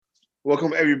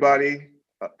Welcome everybody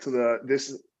to the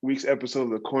this week's episode of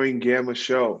the Coin Gamma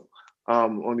Show.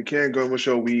 On the Coin Gamma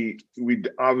Show, we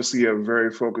obviously are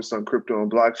very focused on crypto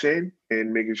and blockchain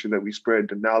and making sure that we spread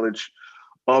the knowledge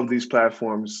of these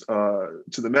platforms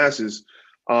to the masses.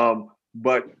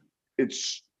 But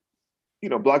it's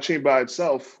blockchain by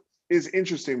itself is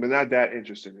interesting, but not that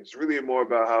interesting. It's really more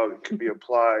about how it can be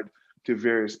applied to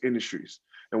various industries.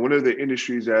 And one of the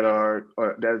industries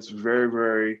that's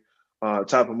very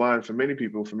top of mind for many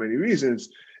people for many reasons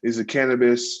is the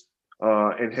cannabis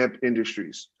and hemp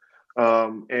industries.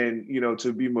 And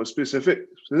to be more specific,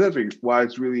 why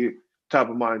it's really top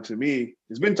of mind to me,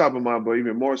 it's been top of mind, but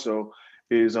even more so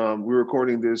is we're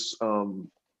recording this the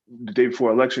day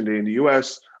before election day in the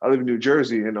U.S. I live in New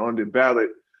Jersey, and on the ballot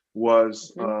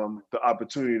was the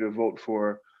opportunity to vote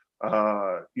for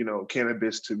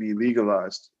cannabis to be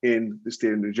legalized in the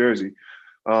state of New Jersey.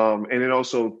 And then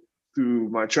also through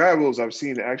my travels, I've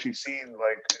actually seen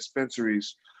like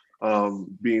dispensaries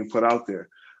being put out there.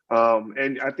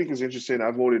 And I think it's interesting. I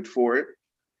voted for it.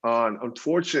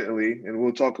 Unfortunately, and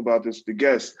we'll talk about this with the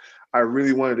guests, I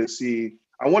want to see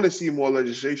more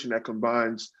legislation that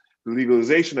combines the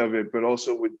legalization of it, but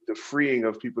also with the freeing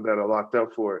of people that are locked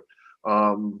up for it.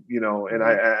 And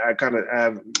I kind of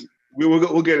have,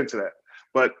 we'll get into that.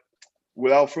 But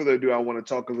without further ado, I want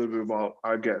to talk a little bit about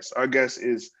our guest. Our guest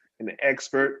is an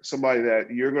expert, somebody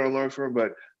that you're going to learn from,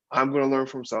 but I'm going to learn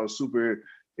from. So I was super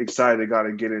excited, got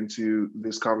to get into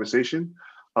this conversation.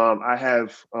 I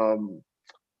have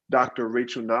Dr.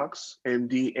 Rachel Knox,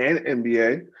 MD and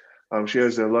MBA. She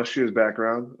has an illustrious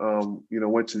background.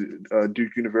 Went to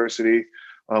Duke University,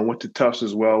 went to Tufts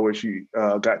as well, where she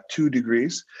got 2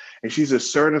 degrees, and she's a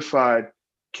certified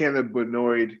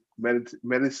cannabinoid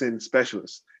medicine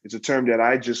specialist. It's a term that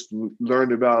I just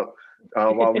learned about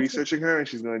while researching her, and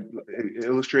she's going to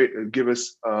illustrate and give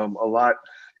us a lot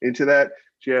into that.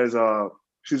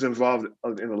 She's involved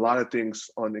in a lot of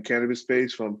things on the cannabis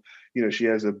space. She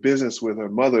has a business with her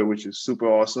mother, which is super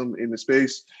awesome in the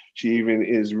space. She even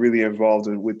is really involved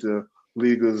with the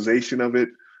legalization of it.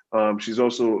 She's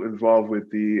also involved with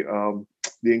the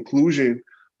inclusion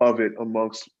of it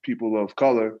amongst people of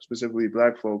color, specifically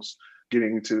Black folks,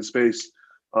 getting into the space.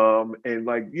 I'm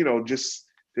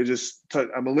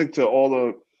a link to all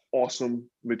the awesome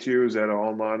materials that are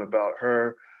online about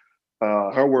her,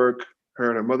 her work, her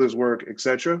and her mother's work,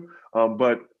 etc.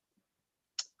 But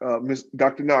Ms.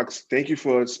 Dr. Knox, thank you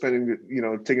for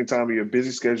taking time of your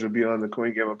busy schedule to be on the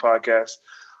Coin Gamma podcast.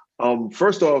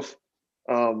 First off,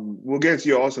 we'll get into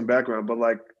your awesome background, but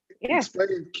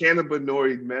explaining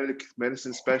cannabinoid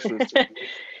medicine specialist.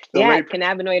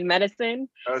 Cannabinoid medicine,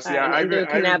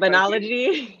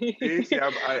 endocannabinology.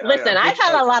 Listen, I've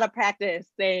had a lot of practice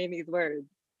saying these words.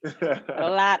 A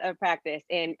lot of practice,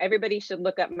 and everybody should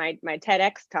look up my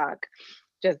TEDx talk.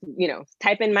 Just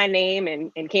type in my name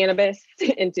and cannabis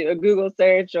into a Google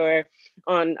search or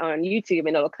on YouTube,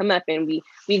 and it'll come up. And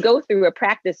we go through a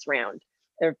practice round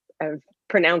of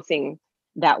pronouncing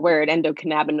that word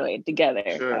endocannabinoid together.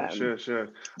 Sure.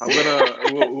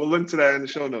 We'll link to that in the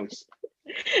show notes.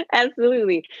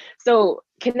 Absolutely. So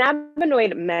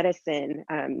cannabinoid medicine,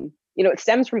 it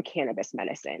stems from cannabis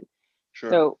medicine. Sure.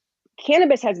 So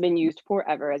cannabis has been used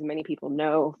forever, as many people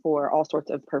know, for all sorts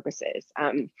of purposes.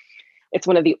 It's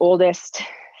one of the oldest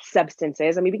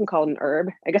substances. I mean, we can call it an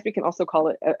herb. I guess we can also call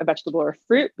it a vegetable or a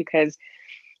fruit because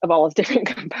of all its different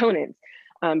components.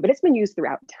 But it's been used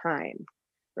throughout time,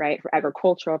 right? For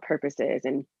agricultural purposes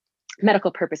and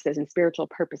medical purposes and spiritual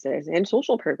purposes and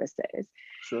social purposes.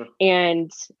 Sure.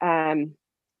 And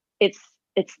it's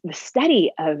the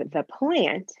study of the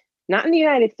plant, not in the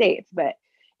United States, but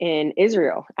in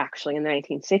Israel, actually, in the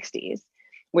 1960s,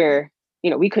 where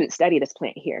we couldn't study this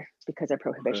plant here because of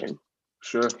prohibition.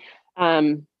 Sure.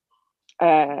 A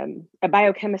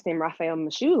biochemist named Raphael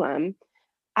Mechoulam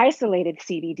isolated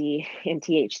CBD and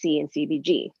THC and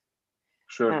CBG.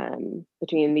 Sure.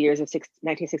 Between the years of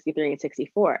 1963 and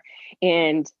 64.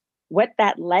 And what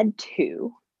that led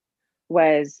to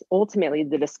was ultimately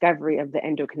the discovery of the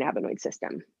endocannabinoid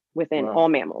system within all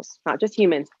mammals, not just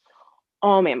humans,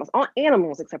 all mammals, all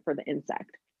animals except for the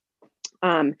insect.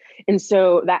 And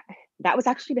so that was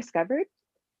actually discovered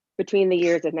between the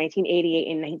years of 1988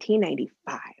 and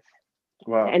 1995.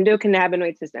 Wow. The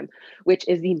endocannabinoid system, which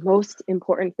is the most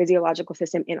important physiological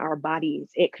system in our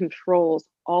bodies. It controls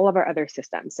all of our other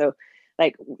systems. So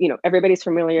everybody's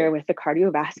familiar with the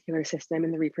cardiovascular system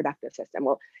and the reproductive system.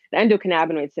 Well, the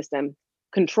endocannabinoid system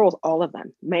controls all of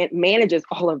them, manages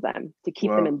all of them to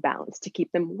keep them in balance, to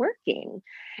keep them working.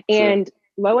 And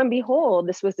lo and behold,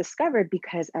 this was discovered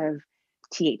because of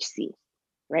THC,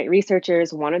 right?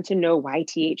 Researchers wanted to know why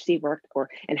THC worked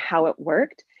and how it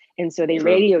worked. And so they Sure.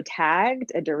 radio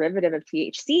tagged a derivative of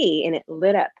THC, and it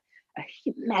lit up a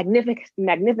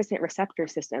magnificent receptor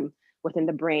system within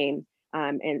the brain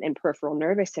and peripheral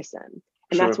nervous system.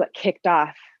 And Sure. that's what kicked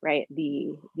off, right,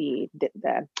 the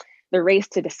race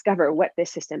to discover what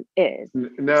this system is.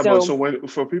 Now, so when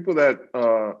for people that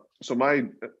so my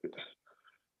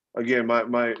again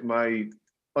my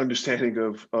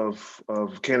understanding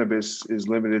of cannabis is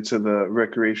limited to the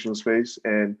recreational space,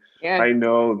 and I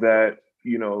know that,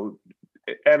 you know,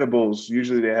 edibles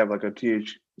usually they have like a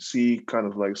THC kind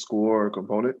of like score or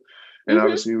component, and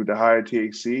obviously with the higher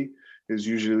THC is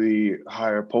usually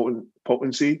higher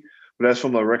potency. But that's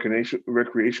from a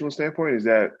recreational standpoint. Is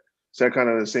that kind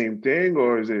of the same thing,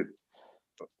 or is it?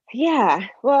 Yeah,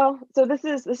 well, so this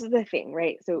is the thing,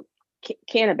 right? So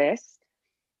cannabis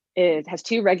has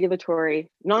two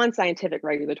non-scientific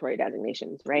regulatory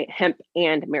designations, right? Hemp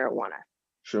and marijuana.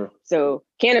 Sure. So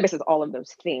cannabis is all of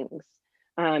those things.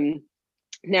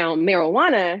 Now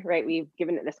marijuana, right? We've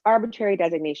given it this arbitrary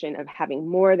designation of having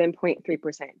more than 0.3%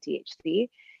 THC.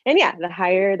 And yeah, the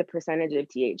higher the percentage of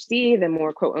THC, the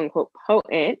more quote unquote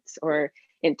potent or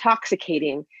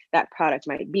intoxicating that product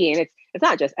might be. And it's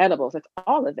not just edibles, it's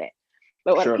all of it.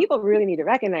 But what people really need to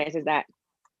recognize is that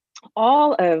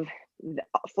all of the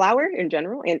flower in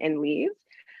general and leaves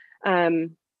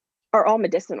are all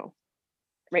medicinal,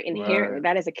 right? Inherently,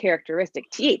 that is a characteristic.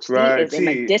 THC is a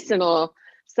medicinal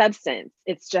substance.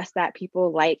 It's just that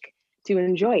people like to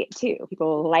enjoy it too.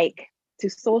 People like to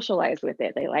socialize with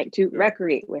it. They like to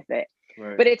recreate with it.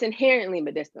 But it's inherently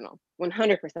medicinal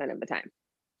 100% of the time.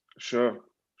 Sure.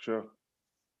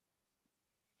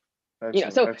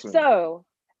 Excellent, so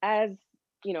as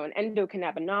you know, an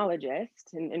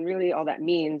endocannabinoligist, and really all that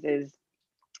means is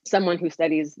someone who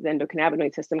studies the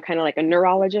endocannabinoid system, kind of like a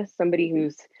neurologist, somebody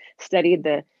who's studied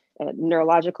the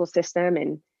neurological system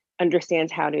and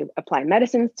understands how to apply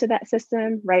medicines to that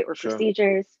system, right? Or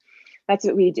procedures. That's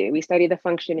what we do. We study the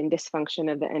function and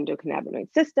dysfunction of the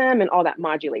endocannabinoid system, and all that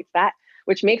modulates that,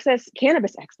 which makes us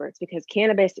cannabis experts, because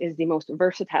cannabis is the most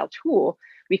versatile tool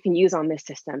we can use on this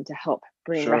system to help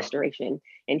bring restoration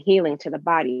and healing to the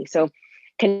body. So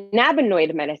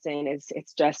cannabinoid medicine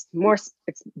it's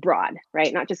broad,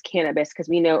 right? Not just cannabis, because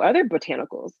we know other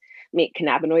botanicals make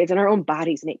cannabinoids and our own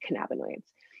bodies make cannabinoids.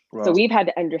 Wow. So we've had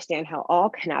to understand how all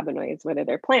cannabinoids, whether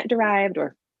they're plant derived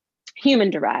or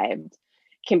human derived,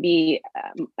 can be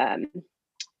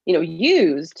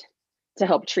used to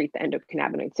help treat the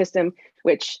endocannabinoid system,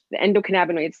 which the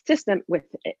endocannabinoid system,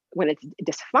 when it's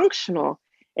dysfunctional,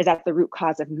 is at the root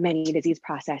cause of many disease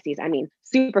processes. I mean,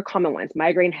 super common ones: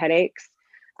 migraine headaches,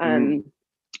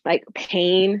 like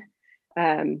pain,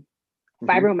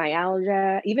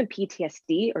 fibromyalgia, even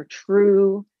PTSD, or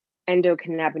true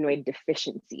endocannabinoid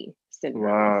deficiency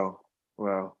syndrome.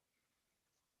 Wow.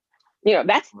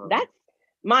 That's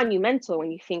monumental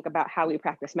when you think about how we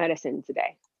practice medicine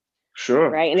today. Sure.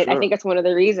 Right. And I think it's one of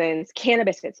the reasons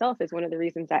cannabis itself is one of the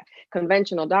reasons that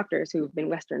conventional doctors who've been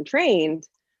Western trained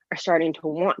are starting to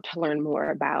want to learn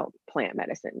more about plant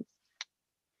medicines.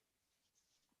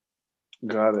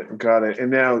 Got it. And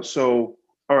now, so,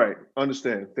 all right,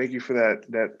 understand. Thank you for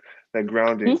that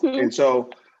grounding. And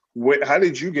so, how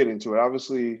did you get into it?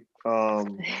 Obviously,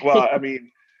 well, I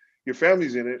mean, your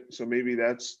family's in it, so maybe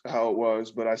that's how it was.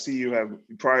 But I see you have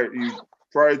prior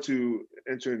to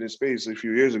entering this space a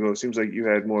few years ago, it seems like you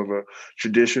had more of a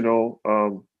traditional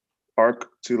arc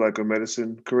to like a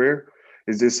medicine career.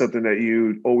 Is this something that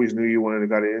you always knew you wanted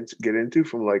to get into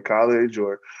from like college,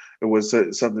 or it was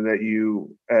something that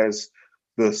you, as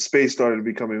the space started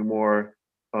becoming more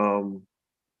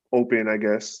open, I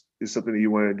guess, is something that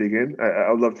you wanted to dig in?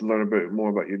 I would love to learn a bit more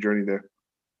about your journey there.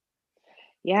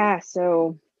 Yeah,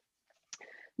 so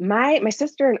my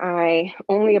sister and I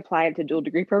only applied to dual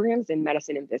degree programs in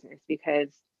medicine and business because,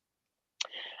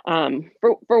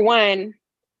 for one,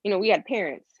 we had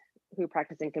parents who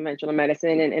practiced in conventional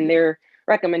medicine, and their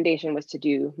recommendation was to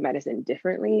do medicine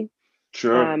differently.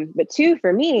 Sure. But two,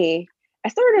 for me, I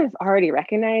sort of already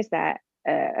recognized that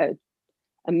a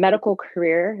medical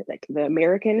career, like the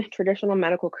American traditional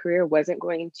medical career, wasn't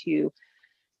going to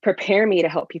prepare me to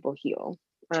help people heal.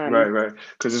 Right.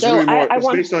 Because it's really more.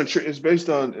 It's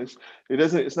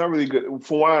not really good.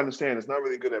 From what I understand, it's not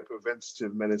really good at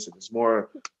preventative medicine. It's more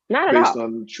not at based all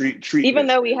on treatment. Even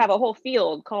though we have a whole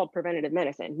field called preventative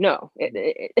medicine, no,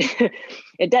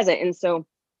 it doesn't. And so,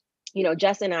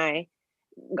 Jess and I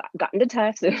got into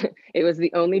Tufts. It was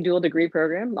the only dual degree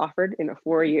program offered in a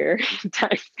 4-year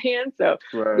time span. So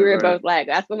we were both like,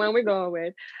 that's the one we're going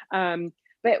with.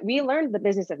 But we learned the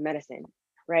business of medicine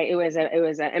right? It was an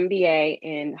MBA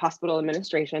in hospital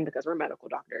administration because we're medical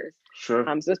doctors. Sure.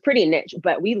 So it's pretty niche,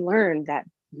 but we learned that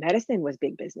medicine was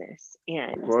big business,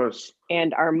 Of course.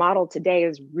 and our model today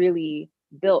is really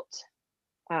built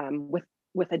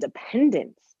with a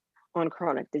dependence on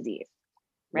chronic disease,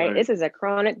 right? This is a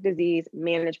chronic disease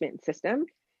management system,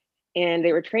 and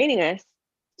they were training us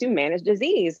to manage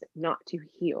disease, not to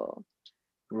heal.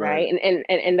 Right.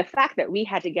 And the fact that we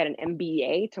had to get an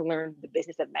MBA to learn the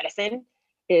business of medicine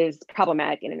is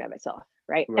problematic in and of itself,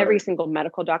 right? Every single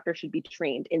medical doctor should be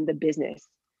trained in the business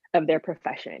of their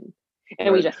profession,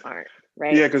 and we just aren't,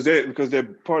 right? Yeah, because they're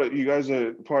part of, you guys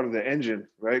are part of the engine,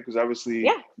 right? Because obviously,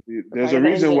 there's a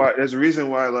reason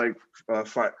why like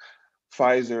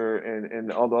Pfizer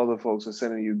and all the other folks are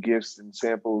sending you gifts and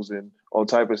samples and all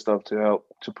type of stuff to help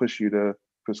to push you to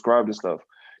prescribe the stuff.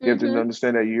 You have to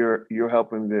understand that you're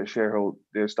helping their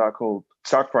stock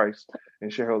price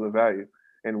and shareholder value,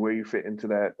 and where you fit into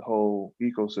that whole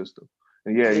ecosystem.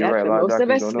 And you're right. Most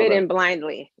of us fit in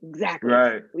blindly. Exactly.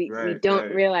 We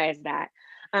don't realize that.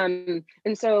 And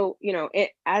so,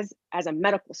 as a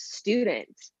medical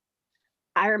student,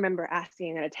 I remember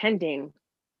asking and attending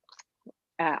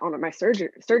on my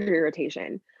surgery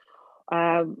rotation,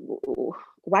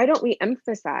 why don't we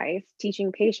emphasize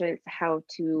teaching patients how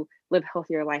to live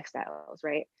healthier lifestyles,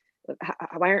 right?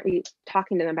 Why aren't we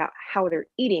talking to them about how they're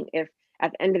eating if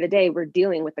at the end of the day, we're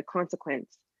dealing with the consequence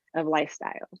of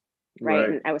lifestyle,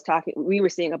 right? And we were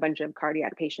seeing a bunch of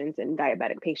cardiac patients and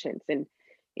diabetic patients. And,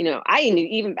 I knew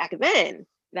even back then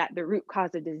that the root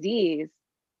cause of disease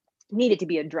needed to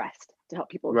be addressed to help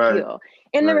people heal.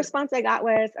 And the response I got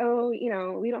was, oh,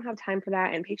 we don't have time for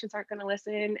that, and patients aren't going to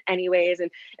listen anyways.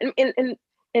 And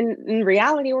in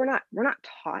reality, we're not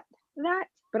taught that.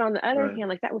 But on the other hand,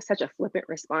 like, that was such a flippant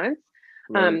response.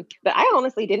 But I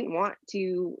honestly didn't want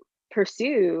to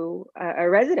pursue a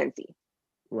residency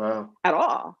at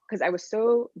all, because I was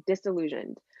so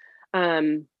disillusioned.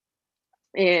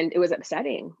 And it was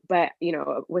upsetting, but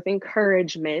with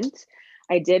encouragement,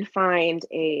 I did find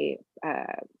a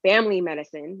family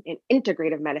medicine and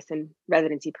integrative medicine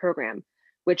residency program,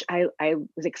 which I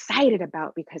was excited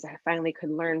about because I finally could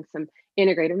learn some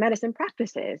integrative medicine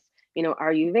practices,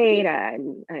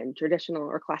 Ayurveda and traditional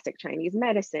or classic Chinese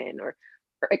medicine or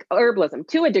herbalism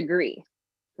to a degree,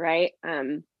 right?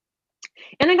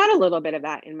 And I got a little bit of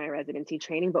that in my residency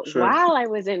training, but while I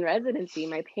was in residency,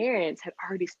 my parents had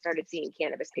already started seeing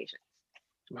cannabis patients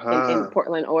in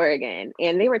Portland, Oregon.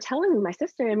 And they were telling my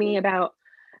sister and me about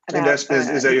and is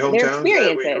that your hometown? Their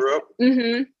experiences. Where you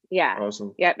grew up? Yeah.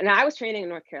 Awesome. Yep. And I was training in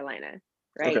North Carolina,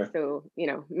 right? So,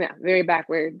 very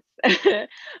backwards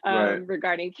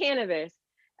regarding cannabis,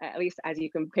 at least as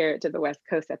you compare it to the West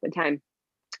Coast at the time.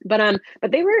 But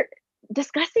they were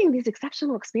discussing these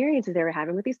exceptional experiences they were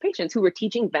having with these patients who were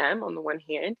teaching them on the one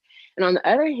hand, and on the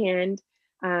other hand,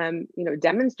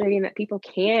 demonstrating that people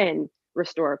can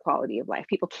restore quality of life.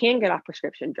 People can get off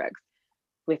prescription drugs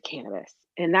with cannabis.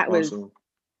 And that was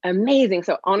amazing.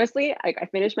 So honestly, I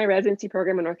finished my residency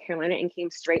program in North Carolina and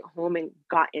came straight home and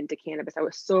got into cannabis. I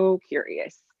was so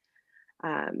curious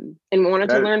and wanted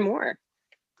to learn more.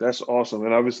 That's awesome.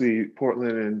 And obviously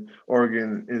Portland and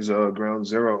Oregon is ground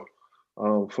zero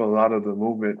for a lot of the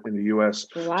movement in the US.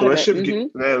 So let's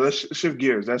shift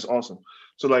gears. That's awesome.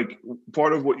 So like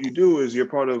part of what you do is you're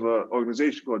part of an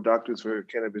organization called Doctors for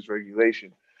Cannabis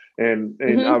Regulation. And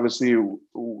obviously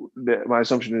my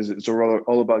assumption is it's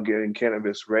all about getting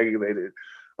cannabis regulated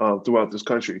throughout this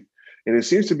country. And it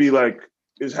seems to be like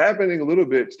it's happening a little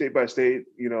bit state by state,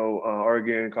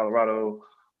 Oregon, Colorado.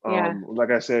 Like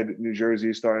I said, New Jersey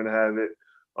is starting to have it.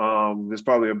 There's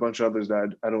probably a bunch of others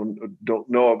that I don't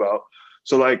know about.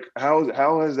 So like,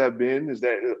 how has that been?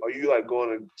 Are you like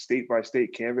going to state by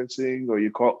state canvassing, or are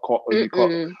you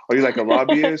like a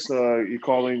lobbyist? You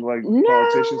calling like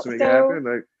politicians to make it happen?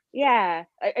 Like, yeah,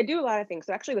 I do a lot of things.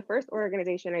 So actually, the first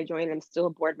organization I joined, I'm still a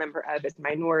board member of, is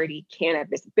Minority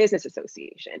Cannabis Business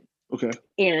Association. Okay.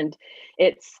 And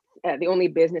it's the only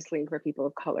business league for people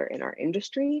of color in our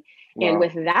industry. Wow. And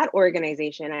with that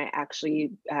organization, I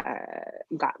actually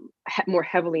got more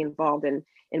heavily involved in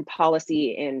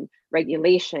policy and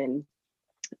regulation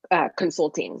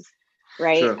consulting,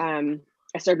 right? Sure.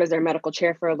 I served as their medical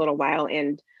chair for a little while,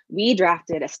 and we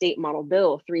drafted a state model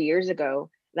bill 3 years ago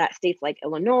that states like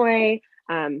Illinois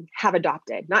have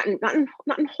adopted, not in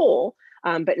whole,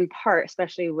 but in part,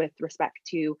 especially with respect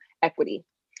to equity.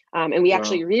 And we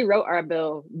actually rewrote our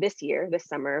bill this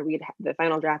summer. The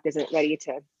final draft isn't ready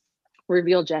to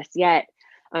reveal just yet,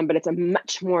 but it's a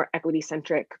much more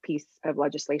equity-centric piece of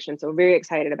legislation. So very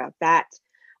excited about that.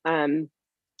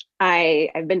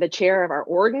 I've been the chair of our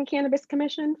Oregon Cannabis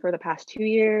Commission for the past 2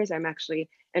 years. I'm actually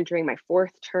entering my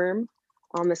 4th term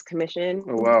on this commission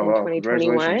Oh, wow, in wow. 2021.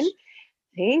 Congratulations.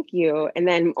 Thank you. And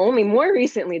then only more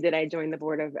recently did I join the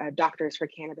board of Doctors for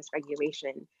Cannabis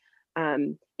Regulation.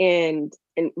 And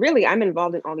really, I'm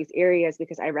involved in all these areas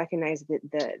because I recognize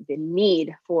that the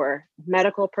need for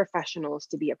medical professionals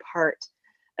to be a part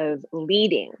of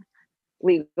leading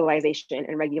legalization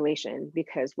and regulation,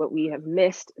 because what we have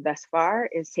missed thus far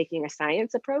is taking a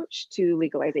science approach to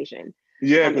legalization.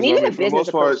 Yeah, And because I even mean, a for the business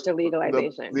most part, approach to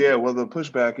legalization. the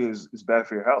pushback is bad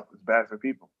for your health. It's bad for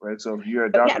people, right? So if you're a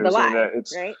But yeah, doctor the saying lie, that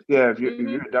it's right? if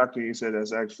you're a doctor and you say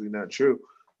that's actually not true,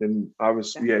 then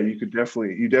obviously, yeah,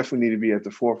 Definitely. you definitely need to be at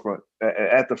the forefront,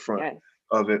 at the front Yes.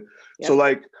 of it. Yep. So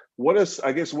like, what are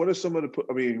some of the?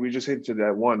 I mean, we just hinted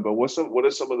that one, but what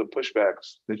are some of the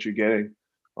pushbacks that you're getting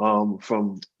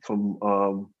from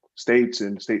states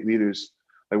and state leaders?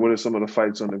 Like, what are some of the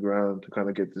fights on the ground to kind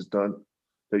of get this done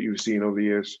that you've seen over the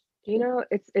years? You know,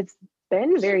 it's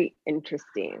been very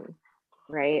interesting,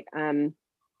 right?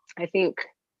 I think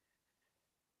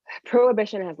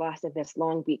prohibition has lasted this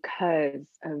long because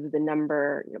of the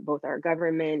number, both our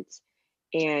government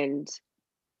and,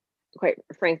 quite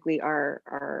frankly,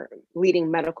 our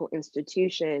leading medical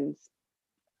institutions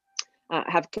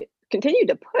have continued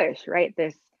to push, right?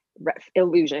 This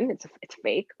illusion, it's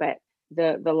fake, but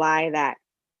the lie that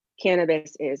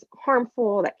cannabis is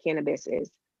harmful, that cannabis is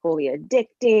wholly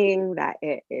addicting, that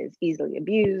it is easily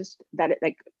abused, that it,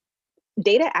 like,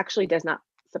 data actually does not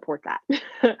support that.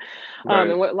 Right.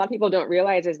 And what a lot of people don't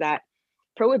realize is that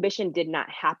prohibition did not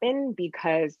happen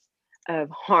because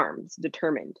of harms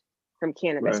determined from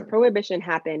cannabis. Right. Prohibition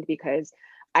happened because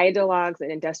ideologues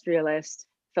and industrialists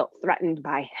felt threatened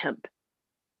by hemp,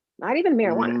 not even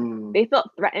marijuana. They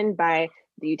felt threatened by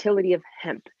the utility of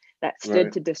hemp that stood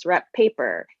Right. to disrupt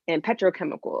paper and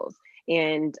petrochemicals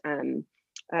and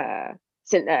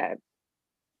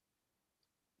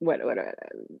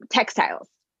textiles,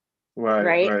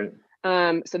 right?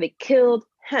 Right. So they killed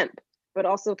hemp, but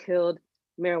also killed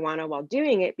marijuana while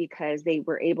doing it, because they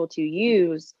were able to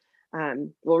use,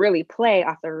 really play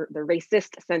off the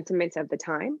racist sentiments of the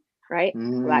time, right?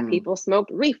 Black people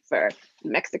smoked reefer,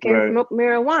 Mexicans Right. smoked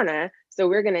marijuana. So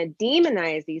we're going to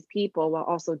demonize these people while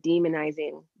also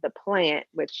demonizing the plant,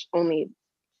 which only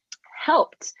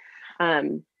helped,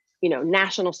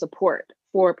 national support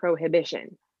for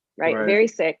prohibition, right? Right. Very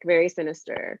sick, very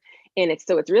sinister. And it's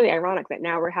really ironic that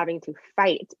now we're having to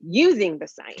fight using the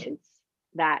science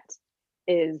that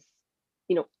is,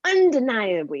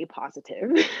 undeniably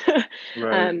positive,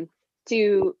 Right.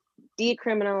 to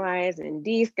decriminalize and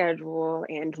deschedule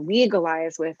and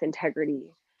legalize with integrity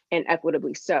and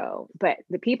equitably so. But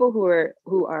the people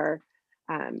who are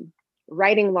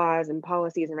writing laws and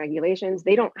policies and regulations,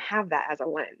 they don't have that as a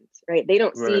lens, right? They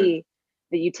don't Right. see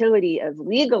the utility of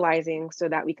legalizing so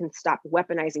that we can stop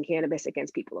weaponizing cannabis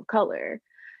against people of color.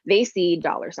 They see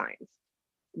dollar signs.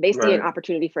 They see an Right.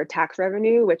 opportunity for tax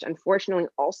revenue, which unfortunately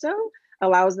also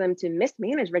allows them to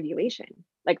mismanage regulation.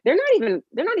 Like they're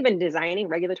not even designing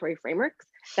regulatory frameworks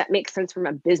that make sense from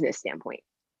a business standpoint.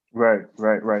 Right.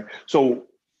 So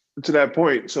to that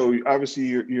point, so obviously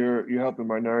you're helping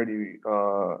minority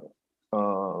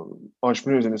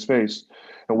entrepreneurs in the space.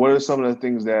 And what are some of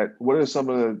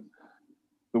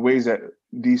the ways that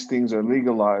these things are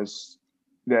legalized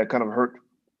that kind of hurt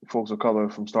folks of color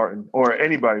from starting, or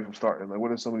anybody from starting? Like,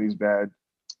 what are some of these bad?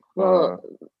 Well,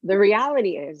 the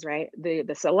reality is, right,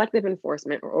 the selective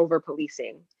enforcement or over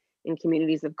policing in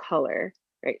communities of color,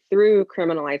 right, through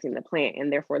criminalizing the plant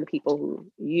and therefore the people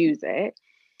who use it,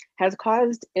 has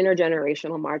caused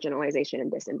intergenerational marginalization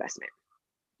and disinvestment,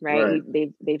 right?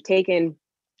 Right. They've taken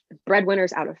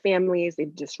breadwinners out of families.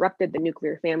 They've disrupted the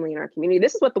nuclear family in our community.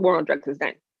 This is what the war on drugs has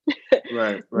done.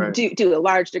 Right. To a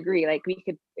large degree. Like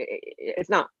it's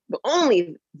not the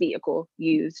only vehicle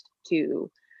used to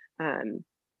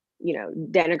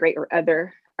denigrate or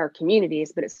other our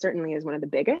communities, but it certainly is one of the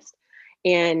biggest.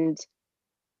 And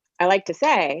I like to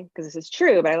say, because this is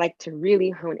true, but I like to really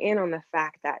hone in on the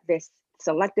fact that this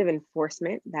selective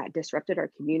enforcement that disrupted our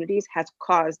communities has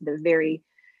caused the very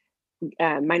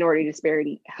minority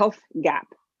disparity health gap,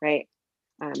 right?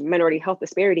 Minority health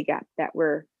disparity gap that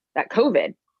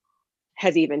COVID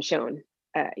has even shown,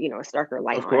 a starker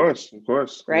light Of on,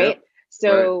 course. right? Yeah.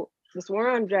 So this war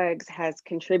on drugs has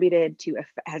contributed to,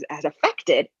 has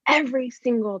affected every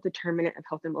single determinant of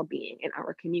health and well-being in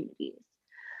our communities.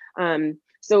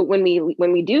 So when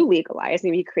we do legalize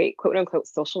and we create quote unquote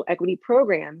social equity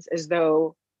programs, as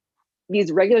though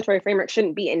these regulatory frameworks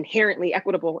shouldn't be inherently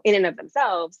equitable in and of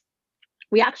themselves,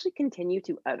 we actually continue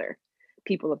to other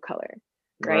people of color,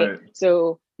 right?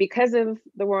 So because of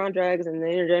the war on drugs and the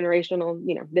intergenerational,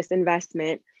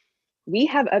 disinvestment, we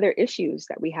have other issues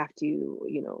that we have to,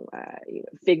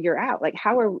 figure out. Like,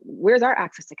 where's our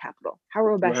access to capital? How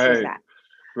robust is that?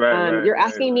 You're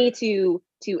asking me to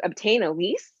obtain a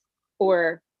lease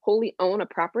or wholly own a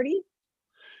property.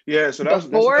 Yeah, so that's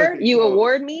before you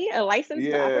award me a license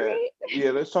to operate. Yeah,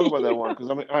 let's talk about that one,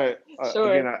 because I mean,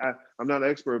 Sure. Again, I'm not an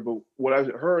expert, but what I've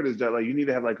heard is that like you need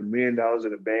to have like $1 million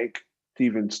in the bank to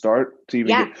even start to even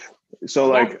get. So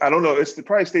like I don't know, it's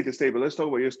probably state to state, but let's talk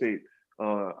about your state,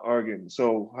 Oregon.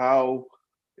 So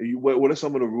what are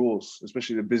some of the rules,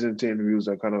 especially the Byzantine rules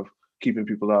that kind of keeping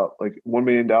people out? Like $1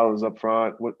 million up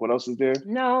front. What else is there?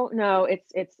 No,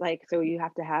 it's like, so you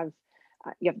have to have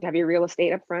your real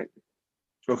estate up front.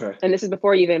 Okay. And this is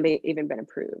before you've even been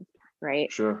approved,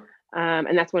 right? Sure.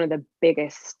 And that's one of the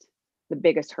biggest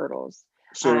hurdles.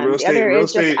 So real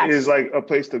estate is like a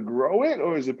place to grow it,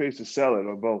 or is it a place to sell it,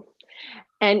 or both?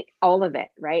 And all of it,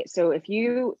 right? So if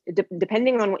you,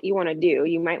 depending on what you want to do,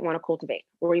 you might want to cultivate,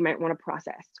 or you might want to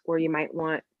process, or you might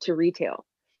want to retail.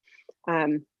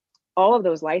 All of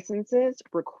those licenses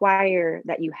require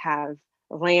that you have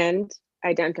land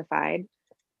identified,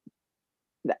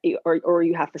 or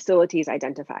you have facilities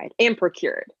identified and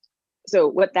procured. So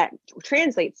what that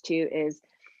translates to is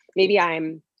maybe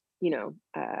I'm,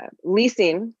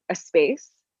 leasing a space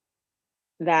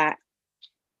that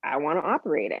I want to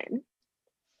operate in,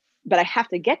 but I have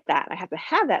to get that. I have to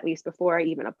have that lease before I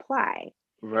even apply.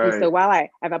 Right. And so while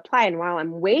I've applied and while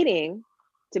I'm waiting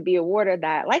to be awarded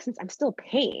that license, I'm still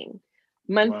paying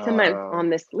month to month on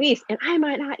this lease, and I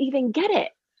might not even get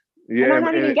it. Yeah, I might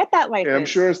not even get that license. I'm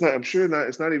sure it's not.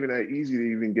 It's not even that easy to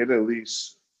even get a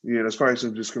lease. There's probably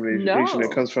some discrimination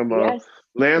that comes from a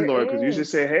landlord, because you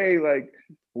just say, "Hey, like,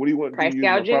 what do you want to use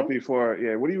my property for?"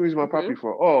 Yeah, what do you use my property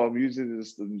for? Oh, I'm using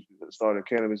this to start a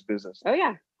cannabis business. Oh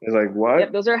yeah. It's like, what?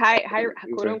 Yep, those are high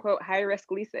quote unquote high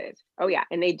risk leases. Oh yeah,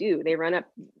 and they run up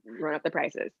the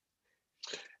prices.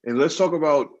 And let's talk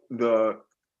about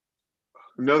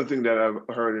another thing that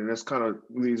I've heard, and this kind of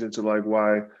leads into like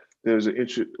why there's an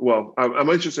interest. Well, I'm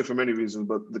interested for many reasons,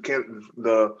 but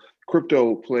the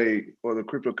crypto play or the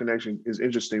crypto connection is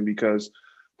interesting because,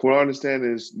 from what I understand,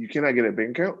 is you cannot get a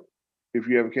bank account if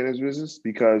you have a cannabis business,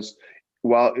 because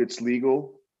while it's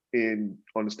legal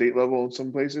on the state level in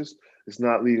some places, it's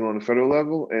not legal on the federal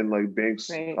level, and like banks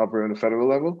operate on the federal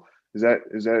level. Is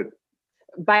that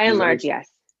by and large? Yes.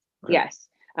 Okay. Yes.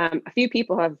 A few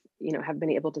people have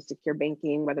been able to secure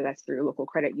banking, whether that's through a local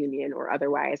credit union or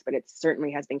otherwise, but it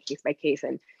certainly has been case by case,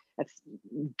 and that's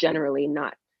generally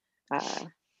not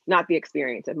the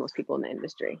experience of most people in the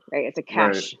industry, right? It's a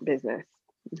cash business.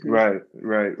 Mm-hmm.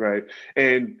 Right.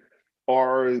 And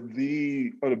are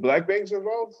the black banks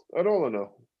involved at all, or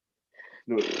no?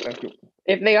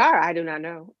 If they are, I do not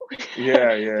know.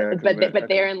 Yeah. but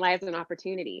therein lies an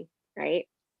opportunity, right?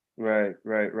 Right.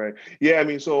 Yeah, I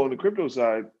mean, so on the crypto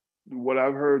side, what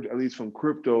I've heard, at least from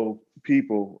crypto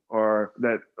people, are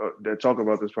that talk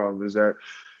about this problem is that,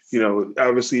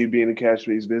 obviously being a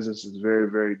cash-based business is very,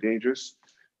 very dangerous,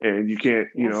 and you can't,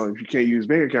 if you can't use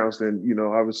bank accounts, then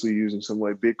obviously using some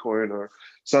like Bitcoin or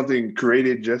something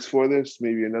created just for this,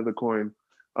 maybe another coin,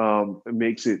 it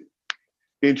makes it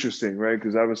interesting, right?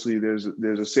 Because obviously there's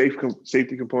a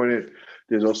safety component.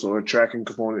 There's also a tracking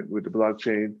component with the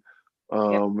blockchain.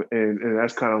 And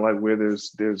that's kind of like where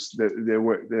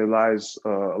there lies a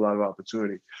lot of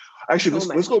opportunity. Actually,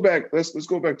 let's go back. Let's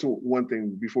go back to one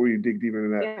thing before you dig deeper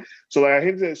into that. Yeah. So like I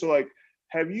hinted at, so like,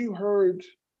 have you heard?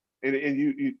 And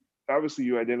you obviously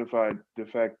you identified the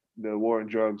fact the war on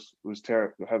drugs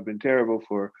have been terrible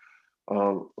for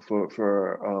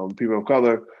people of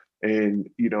color, and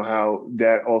how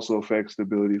that also affects the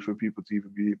ability for people to even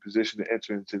be in position to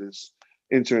enter into this.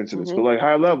 Mm-hmm. But like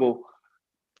high level,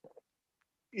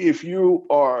 if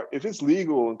it's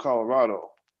legal in Colorado,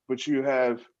 but you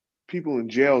have people in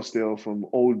jail still from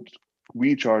old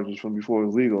weed charges from before it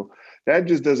was legal, that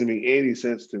just doesn't make any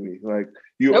sense to me. Like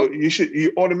you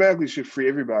automatically should free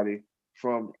everybody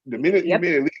from the minute you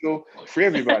made it legal, free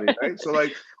everybody, right? So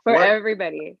like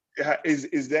everybody.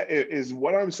 Is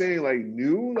what I'm saying like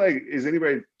new? Like, is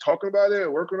anybody talking about it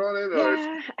or working on it?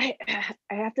 Yeah,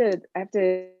 I have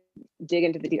to dig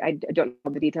into I don't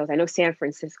know the details. I know San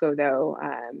Francisco, though,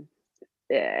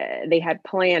 they had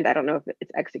planned, I don't know if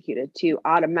it's executed, to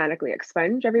automatically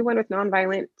expunge everyone with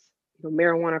nonviolent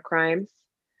marijuana crimes.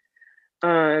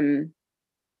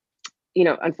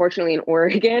 Unfortunately in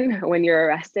Oregon, when you're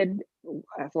arrested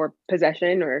for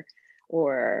possession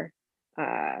or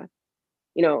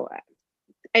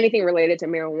anything related to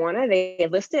marijuana, they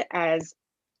list it as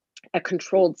a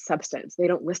controlled substance. They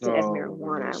don't list it as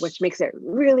marijuana, which makes it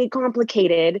really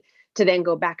complicated to then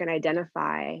go back and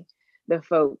identify the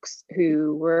folks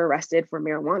who were arrested for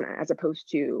marijuana as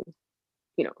opposed to,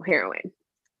 heroin,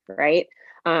 right?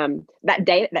 That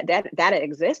data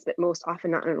exists, but most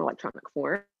often not in an electronic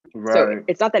form. Right. So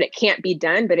it's not that it can't be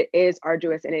done, but it is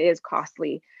arduous and it is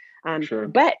costly. Sure.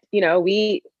 But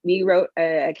we wrote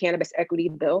a cannabis equity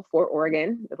bill for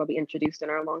Oregon that will be introduced in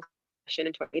our long session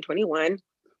in 2021,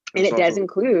 and it does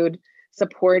include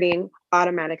supporting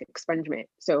automatic expungement.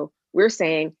 So we're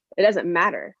saying it doesn't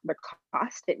matter the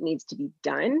cost; it needs to be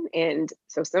done, and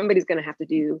so somebody's going to have to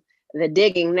do the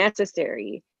digging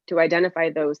necessary to identify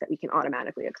those that we can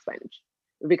automatically expunge,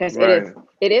 because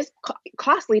it is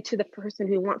costly to the person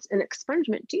who wants an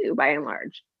expungement too, by and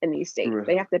large, in these states.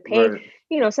 They have to pay,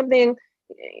 something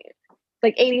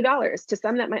like $80. To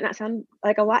some, that might not sound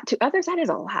like a lot. To others, that is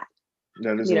a lot.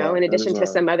 That is in addition to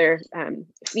some other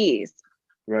fees.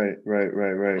 Right.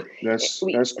 That's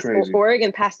crazy.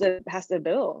 Oregon passed a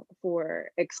bill for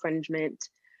expungement,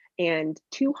 and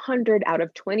 200 out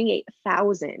of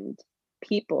 28,000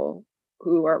 people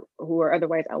who are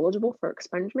otherwise eligible for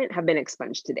expungement have been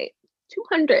expunged to date.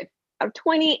 200 out of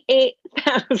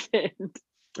 28,000.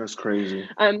 That's crazy.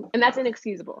 And that's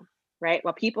inexcusable, right?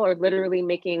 While people are literally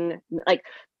making,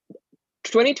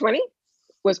 2020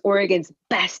 was Oregon's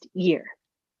best year.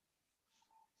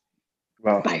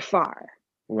 Wow. By far.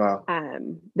 Wow.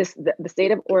 The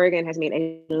state of Oregon has made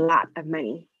a lot of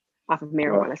money off of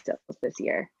marijuana sales this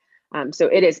year. So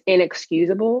it is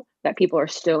inexcusable that people are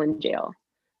still in jail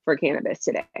for cannabis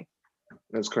today.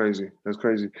 That's crazy.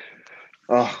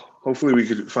 Hopefully we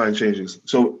could find changes.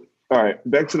 So, all right,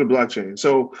 back to the blockchain.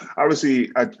 So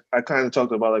obviously I kind of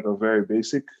talked about like a very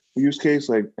basic use case,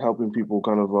 like helping people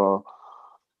kind of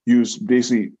use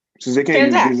basically, since they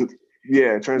can't transact.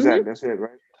 Transact. Mm-hmm. That's it,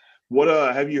 right? What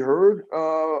have you heard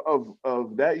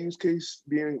of that use case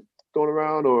being thrown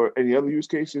around, or any other use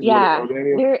cases? Yeah,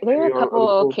 there are a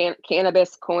couple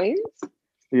cannabis coins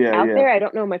out there. I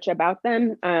don't know much about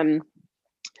them, and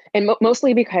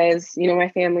mostly because my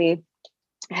family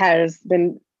has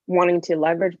been wanting to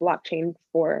leverage blockchain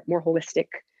for more holistic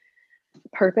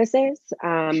purposes.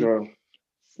 Sure.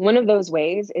 One of those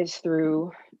ways is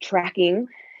through tracking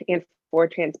and for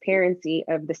transparency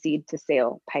of the seed to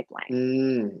sale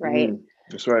pipeline, right?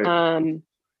 That's right.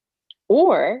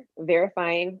 Or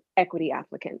verifying equity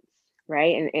applicants,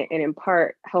 right? And in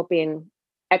part helping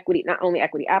not only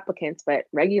equity applicants, but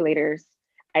regulators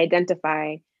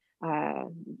identify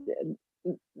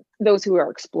those who are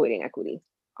exploiting equity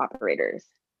operators,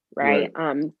 right?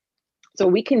 So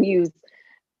we can use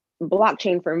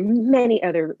blockchain for many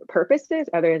other purposes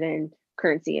other than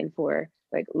currency and for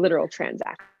like literal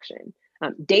transaction.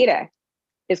 Data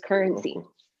is currency,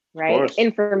 right?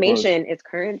 Information is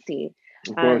currency.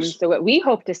 So what we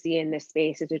hope to see in this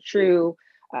space is a true,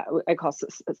 I call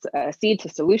seed to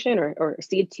solution or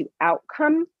seed to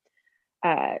outcome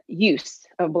use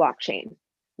of blockchain,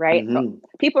 right? Mm-hmm.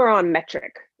 People are on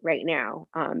metric right now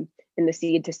in the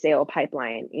seed to sale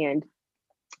pipeline, and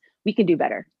we can do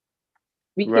better.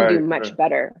 We can do much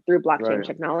better through blockchain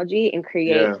technology and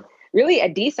create really a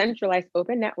decentralized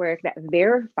open network that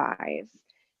verifies,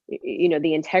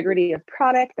 the integrity of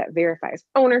product, that verifies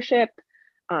ownership,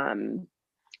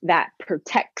 that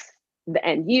protects the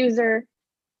end user,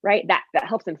 right? That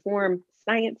helps inform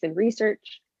science and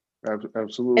research.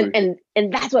 Absolutely.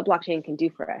 And that's what blockchain can do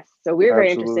for us. So we're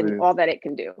very interested in all that it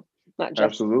can do, not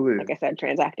just, like I said,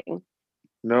 transacting.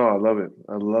 No, I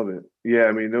love it. Yeah,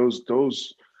 I mean,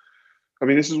 those. I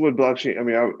mean, this is what blockchain. I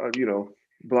mean,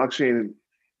 blockchain,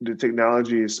 the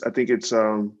technology is. I think it's.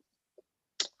 There's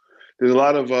a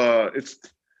lot of.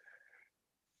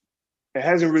 It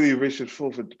hasn't really reached its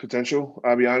full potential.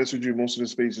 I'll be honest with you. Most of the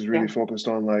space is really focused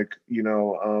on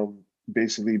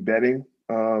basically betting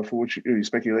for what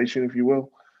speculation, if you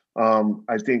will.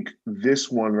 I think this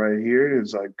one right here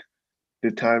is like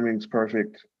the timing's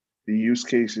perfect. The use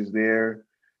case is there.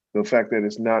 The fact that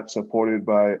it's not supported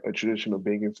by a traditional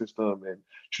banking system and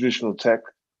traditional tech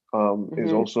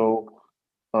is also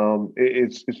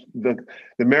it's the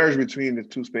marriage between the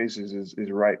two spaces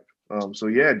is ripe. So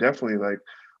yeah, definitely. Like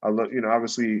I love,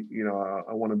 obviously,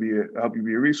 I want to help you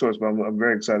be a resource, but I'm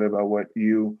very excited about what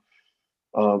you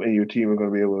and your team are going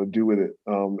to be able to do with it,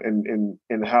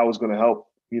 and how it's going to help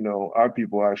our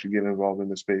people actually get involved in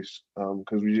the space,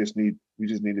 because we just need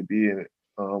to be in it.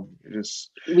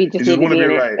 We just want to be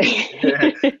right.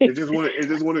 It just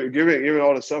want to given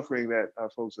all the suffering that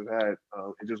our folks have had.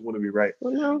 It just want to be right.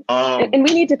 Well, no. And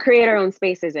we need to create our own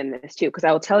spaces in this too, because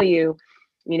I will tell you,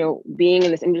 being in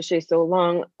this industry so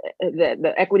long,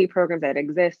 the equity programs that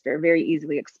exist are very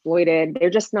easily exploited.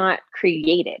 They're just not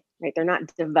created, right? They're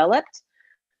not developed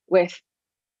with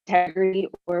integrity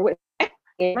or with equity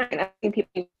in mind. I think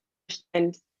people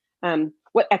understand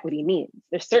what equity means.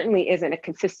 There certainly isn't a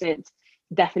consistent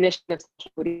definition of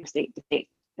equity state to state.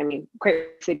 I mean, quite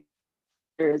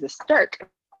there is a stark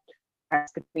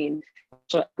difference between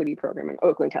social equity program in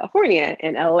Oakland, California,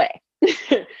 and LA.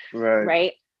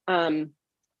 Right. Right.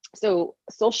 So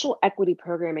social equity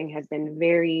programming has been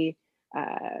very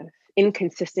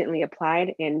inconsistently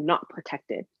applied and not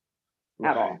protected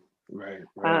at all. Right.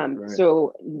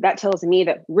 So that tells me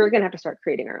that we're going to have to start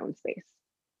creating our own space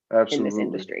in this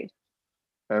industry.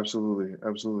 Absolutely.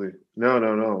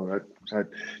 No.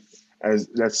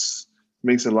 That's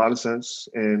makes a lot of sense,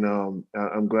 and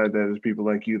I'm glad that there's people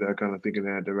like you that are kind of thinking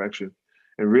in that direction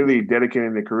and really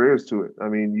dedicating their careers to it. I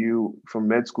mean, you from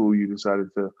med school, you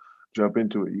decided to jump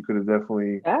into it. You could have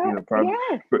definitely,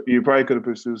 you probably could have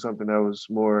pursued something that was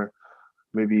more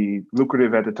maybe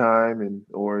lucrative at the time, and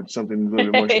or something a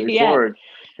little bit more straightforward.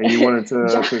 And you wanted to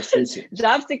pursue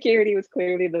job security was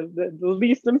clearly the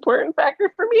least important factor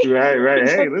for me. Right.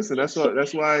 Hey, listen, that's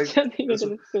why.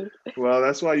 Well,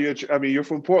 that's why you're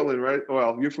from Portland, right?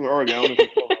 Well, you're from Oregon, I don't know if you're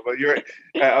Portland,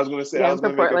 but I was going to say, I'm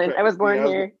from Portland. I was born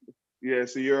here. Yeah,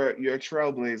 so you're a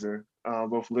trailblazer,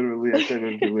 both literally and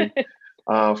figuratively,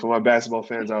 for my basketball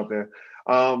fans out there.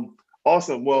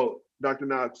 Awesome. Well, Dr.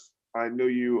 Knox, I know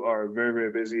you are very,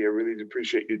 very busy. I really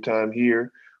appreciate your time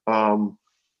here.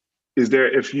 Is there,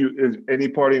 if any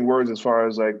parting words as far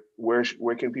as like where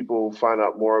can people find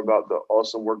out more about the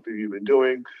awesome work that you've been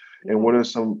doing, and what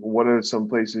are some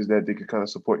places that they could kind of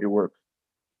support your work?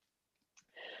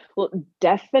 Well,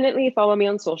 definitely follow me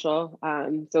on social.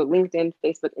 So LinkedIn,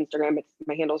 Facebook, Instagram.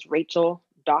 My handle is Rachel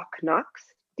Doc Knox,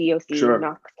 DOC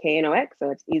Knox KNOX.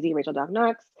 So it's easy, Rachel Doc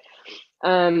Knox.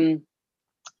 Our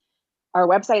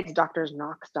website is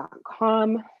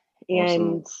drsknox.com,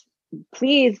 and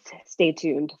please stay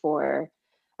tuned for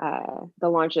the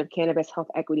launch of Cannabis Health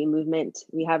Equity Movement.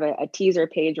 We have a teaser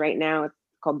page right now. It's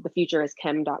called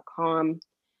thefutureischem.com,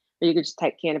 or you could just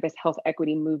type Cannabis Health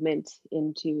Equity Movement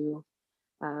into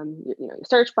your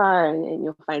search bar, and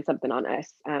you'll find something on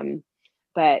us.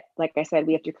 But like I said,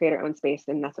 we have to create our own space,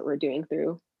 and that's what we're doing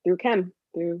through Chem,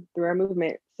 through our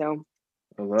movement. So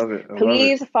I love it.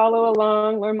 Please follow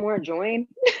along, learn more, join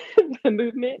the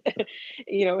movement,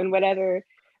 in whatever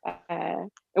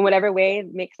way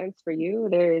makes sense for you.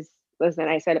 Listen,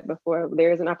 I said it before,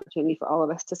 there is an opportunity for all of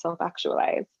us to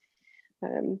self-actualize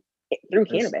through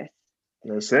cannabis.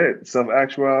 That's it.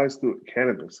 Self-actualize through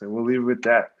cannabis. And we'll leave it with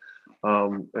that.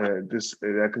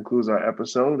 That concludes our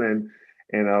episode, and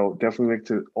I'll definitely link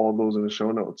to all those in the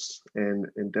show notes, and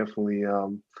definitely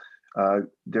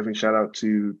shout out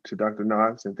to Dr.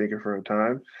 Knox, and thank her for her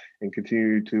time, and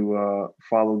continue to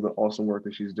follow the awesome work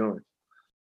that she's doing.